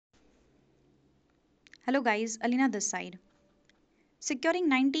Hello guys, Alina this side. Securing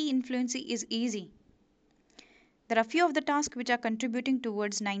 90 in fluency is easy. There are few of the tasks which are contributing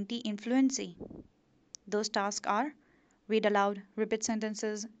towards 90 in fluency. Those tasks are read aloud, repeat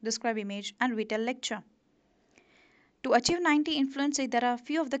sentences, describe image and retell lecture. To achieve 90 in fluency, there are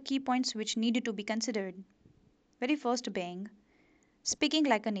few of the key points which need to be considered. Very first being speaking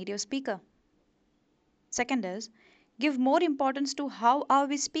like a native speaker. Second is give more importance to how are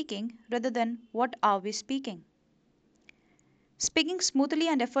we speaking rather than what are we speaking. Speaking smoothly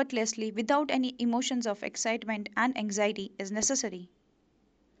and effortlessly without any emotions of excitement and anxiety is necessary.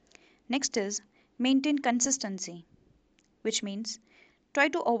 Next is maintain consistency, which means try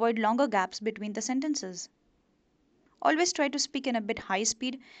to avoid longer gaps between the sentences. Always try to speak in a bit high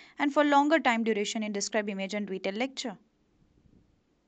speed and for longer time duration in describe image and retell lecture.